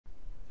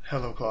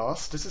Hello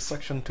class, this is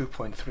section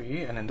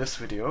 2.3 and in this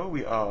video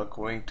we are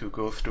going to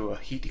go through a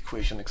heat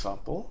equation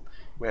example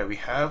where we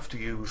have to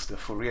use the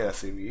Fourier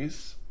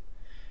series.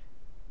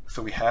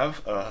 So we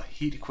have a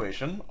heat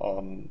equation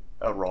on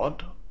a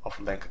rod of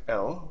length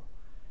L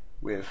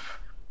with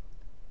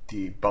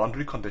the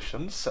boundary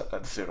conditions set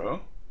at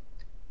 0.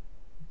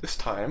 This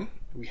time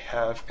we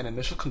have an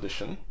initial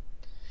condition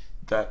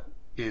that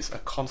is a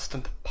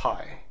constant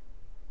pi.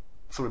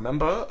 So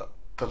remember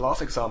the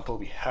last example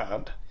we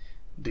had,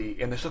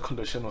 the initial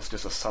condition was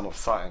just a sum of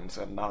signs,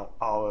 and now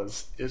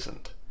ours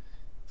isn't.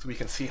 So we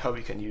can see how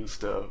we can use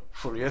the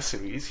Fourier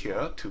series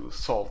here to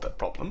solve that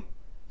problem.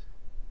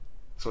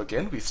 So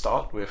again, we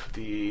start with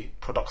the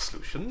product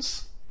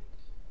solutions.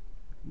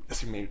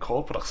 As you may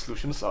recall, product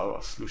solutions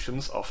are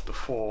solutions of the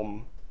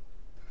form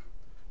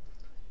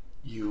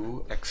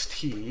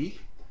uxt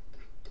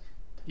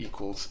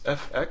equals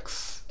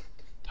fx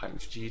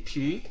times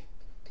gt,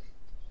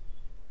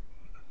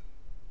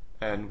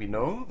 and we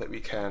know that we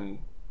can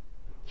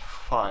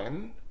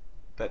find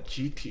that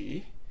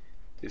gt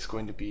is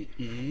going to be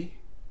e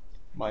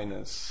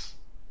minus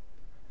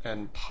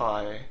n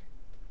pi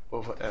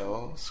over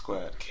L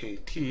squared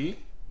kt,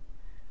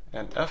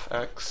 and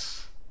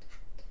fx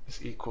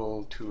is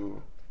equal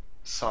to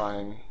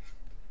sine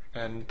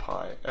n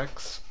pi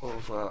x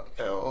over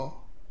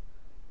L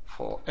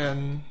for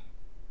n,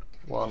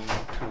 1,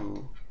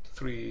 2,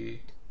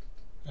 3,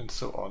 and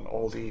so on,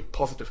 all the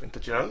positive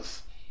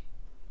integers.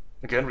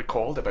 Again,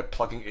 recall that by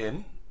plugging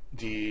in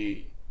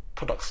the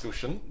product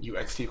solution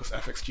uxt equals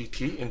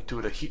fxgt into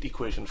the heat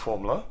equation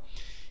formula,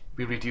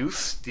 we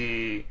reduce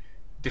the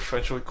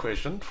differential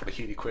equation for the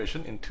heat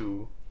equation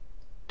into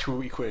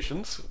two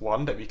equations,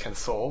 one that we can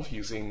solve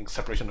using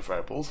separation of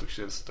variables, which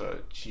is the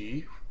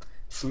G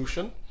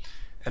solution,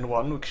 and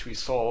one which we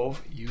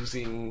solve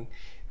using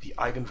the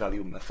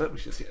eigenvalue method,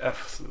 which is the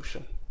F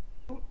solution.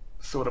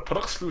 So the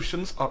product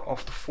solutions are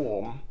of the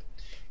form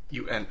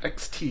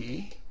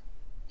unxt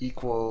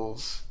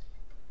equals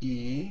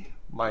e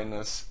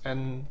minus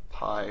n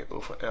pi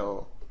over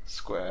L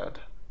squared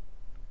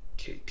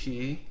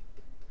kt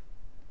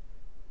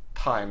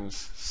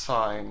times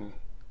sine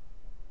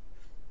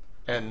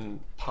n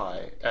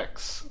pi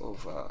x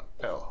over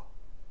L.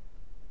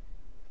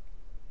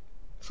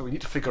 So we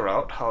need to figure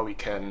out how we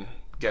can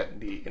get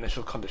the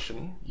initial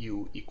condition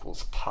u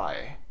equals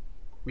pi.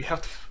 We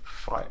have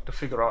to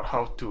figure out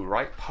how to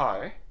write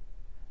pi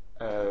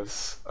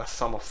as a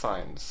sum of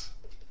signs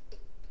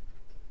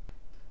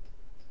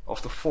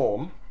of the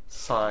form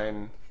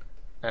sine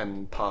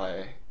n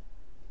pi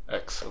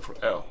x over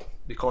L,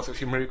 because if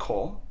you may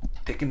recall,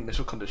 taking the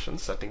initial condition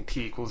setting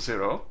t equals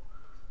 0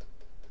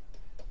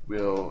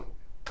 will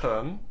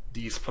turn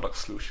these product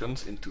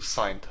solutions into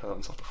sine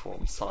terms of the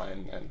form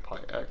sine n pi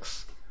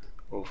x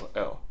over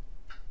L.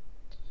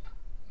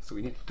 So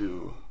we need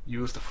to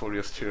use the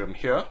Fourier Theorem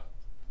here.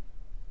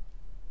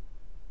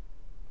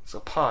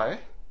 So pi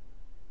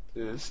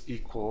is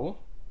equal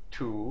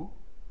to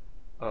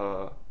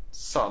a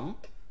sum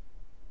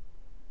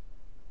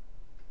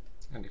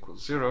n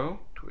equals 0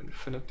 to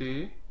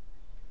infinity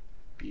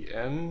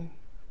bn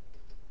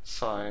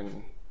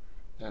sine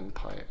n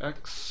pi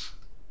x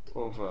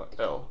over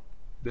L.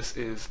 This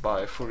is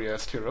by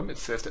Fourier's theorem. It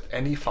says that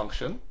any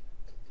function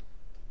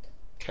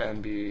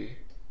can be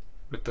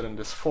written in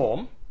this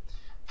form,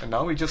 and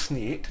now we just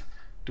need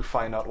to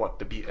find out what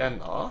the bn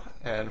are,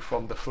 and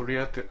from the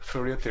Fourier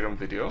theorem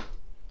video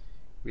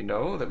we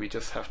know that we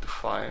just have to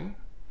find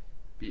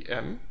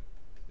bm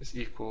is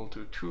equal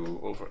to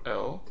 2 over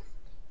L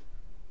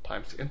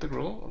times the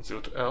integral of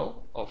 0 to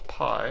L of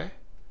pi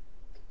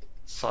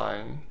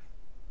sine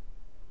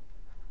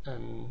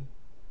n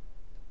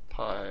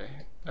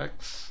pi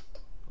x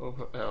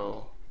over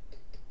L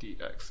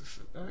dx. This is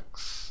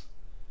x.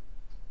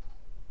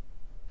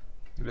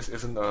 This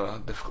isn't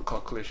a difficult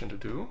calculation to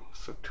do,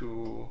 so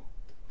 2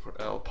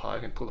 over L pi, I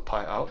can pull the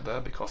pi out there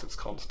because it's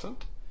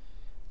constant,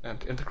 and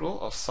the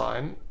integral of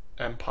sine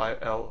n pi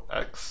L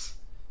x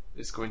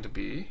is going to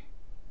be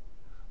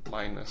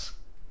minus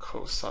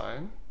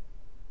cosine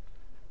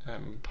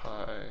m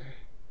pi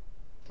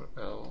over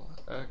L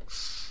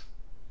x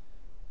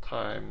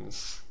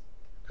times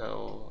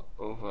L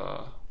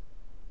over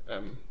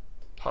m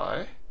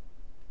pi,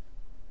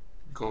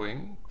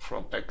 going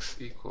from x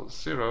equals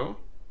 0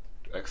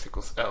 to x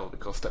equals L,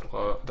 because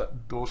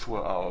those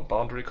were our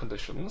boundary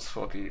conditions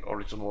for the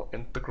original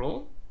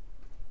integral.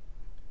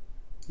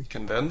 We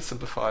can then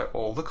simplify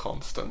all the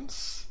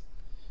constants,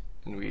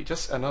 and we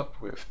just end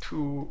up with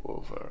 2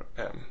 over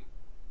m.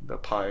 The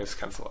pi's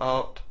cancel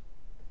out,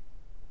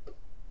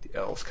 the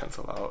L's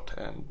cancel out,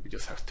 and we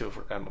just have 2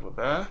 over m over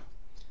there,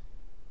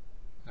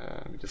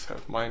 and we just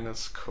have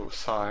minus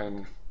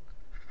cosine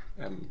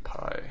m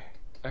pi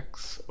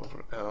x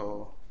over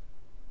L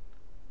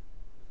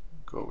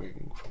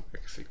going from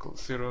x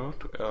equals 0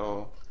 to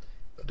L.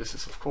 But this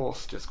is of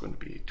course just going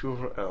to be 2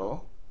 over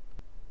L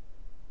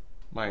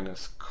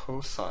minus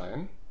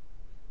cosine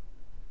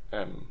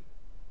m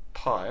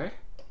pi,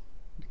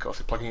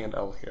 because we're plugging in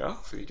L here,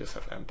 so you just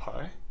have m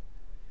pi,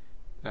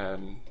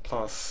 and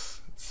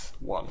plus it's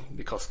 1,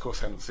 because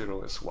cosine of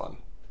 0 is 1.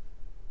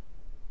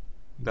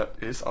 That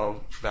is our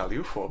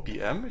value for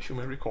Bm, if you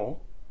may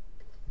recall.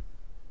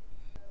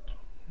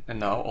 And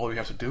now all we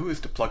have to do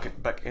is to plug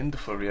it back into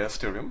Fourier's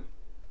theorem.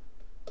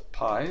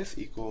 Pi is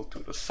equal to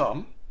the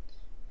sum.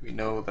 We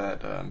know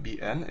that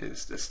Bn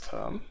is this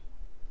term.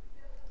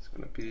 It's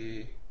going to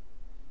be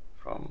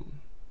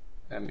from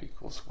m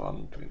equals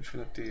 1 to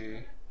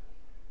infinity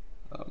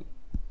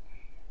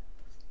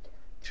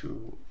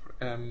 2 over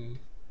m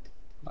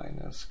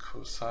minus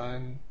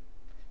cosine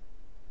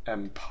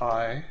m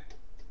pi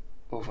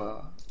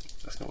over,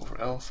 there's no over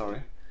L,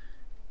 sorry,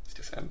 it's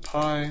just m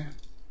pi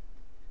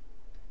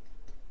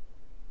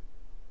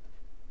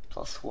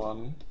plus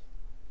 1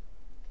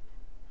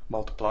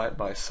 multiplied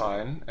by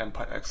sine m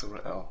pi x over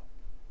L.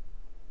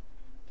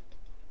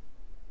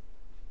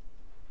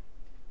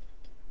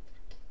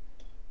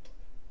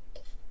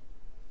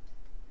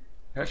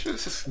 Actually,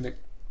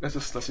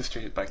 let's just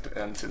change it back to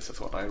n, since that's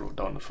what I wrote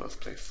down in the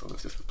first place. So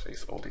let's just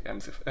replace all the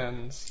m's with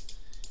n's.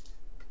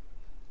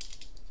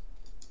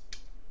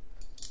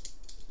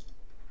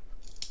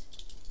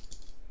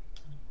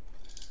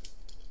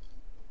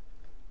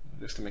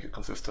 Just to make it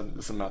consistent, it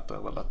doesn't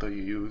matter what letter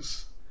you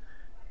use.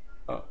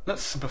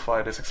 Let's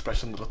simplify this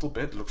expression a little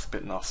bit. It looks a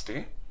bit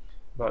nasty,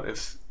 but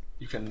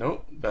you can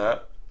note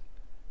that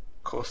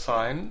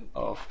cosine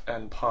of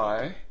n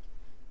pi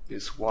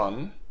is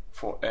 1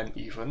 for n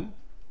even,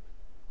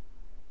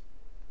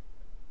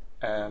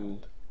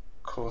 and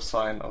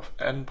cosine of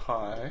n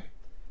pi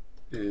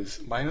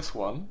is minus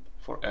 1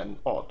 for n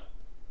odd.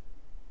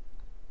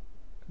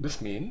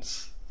 This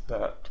means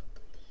that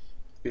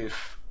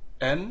if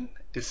n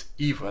is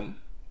even,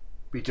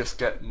 we just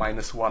get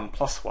minus 1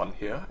 plus 1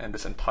 here, and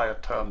this entire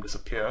term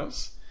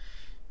disappears.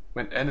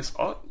 When n is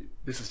odd,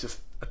 this is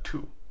just a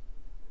 2.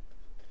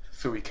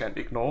 So we can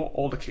ignore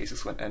all the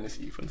cases when n is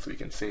even. So we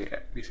can say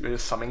we're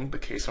just summing the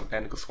case from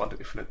n equals 1 to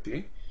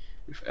infinity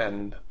with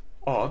n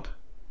odd.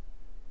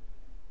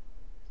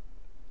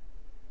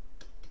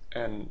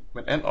 And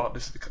when n odd,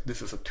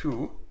 this is a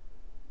 2,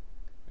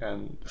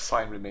 and the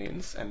sign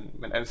remains. And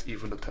when n is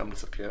even, the term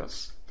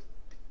disappears.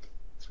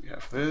 So we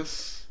have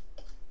this.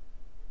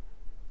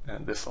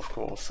 And this, of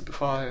course,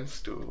 simplifies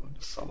to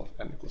the sum of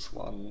n equals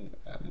 1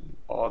 and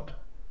odd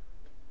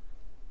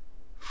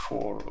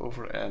 4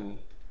 over n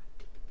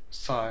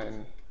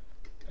sine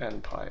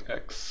n pi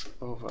x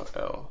over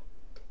L.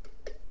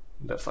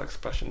 That's our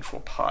expression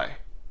for pi.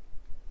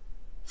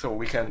 So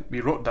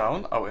we wrote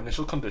down our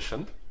initial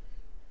condition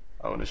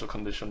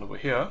over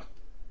here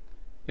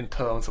in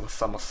terms of a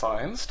sum of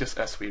signs, just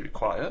as we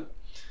required.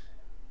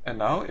 And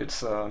now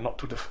it's not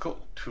too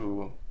difficult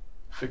to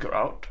figure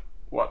out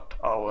what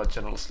our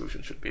general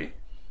solution should be.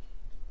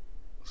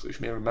 So if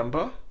you may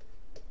remember,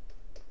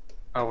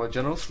 our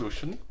general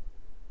solution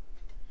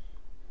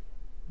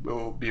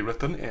will be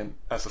written in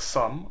as a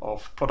sum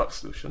of product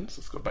solutions.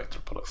 Let's go back to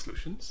the product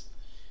solutions.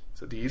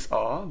 So these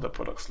are the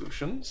product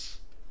solutions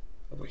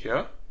over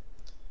here,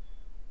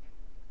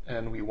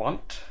 and we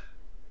want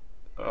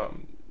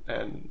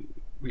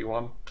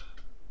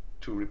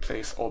to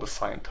replace all the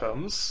sign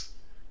terms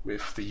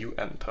with the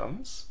un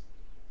terms.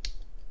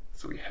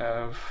 So we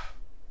have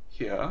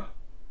here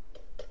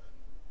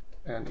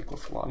n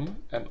equals 1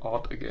 and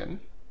odd again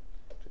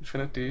to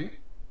infinity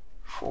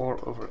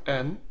 4 over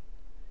n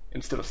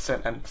instead of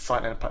sine n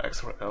pi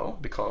x over L,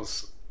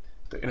 because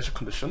the initial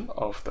condition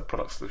of the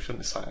product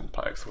solution is sine n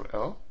pi x over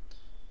L.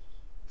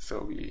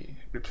 So we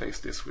replace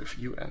this with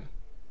un,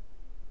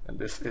 and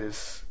this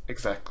is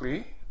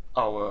exactly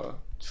our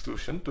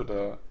solution to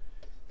the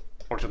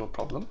original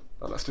problem.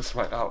 Let's just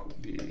write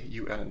out the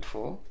un in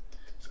full.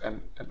 So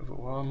n over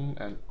 1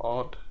 and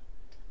odd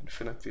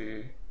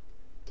infinity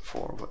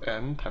 4 over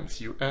n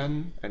times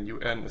un, and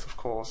un is of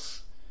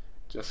course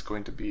just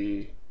going to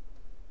be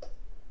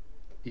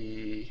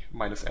e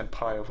minus n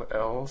pi over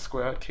L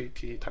squared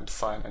kt times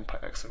sine n pi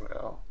x over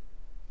L.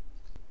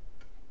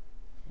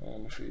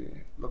 And if we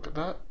look at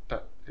that,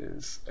 that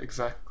is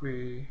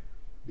exactly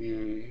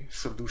the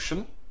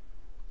solution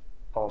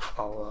of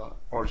our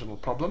original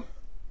problem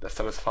that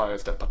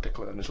satisfies that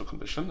particular initial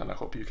condition. And I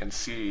hope you can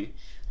see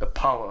the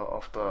power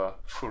of the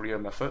Fourier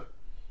method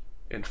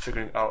in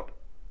figuring out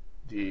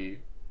the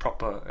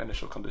proper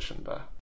initial condition there.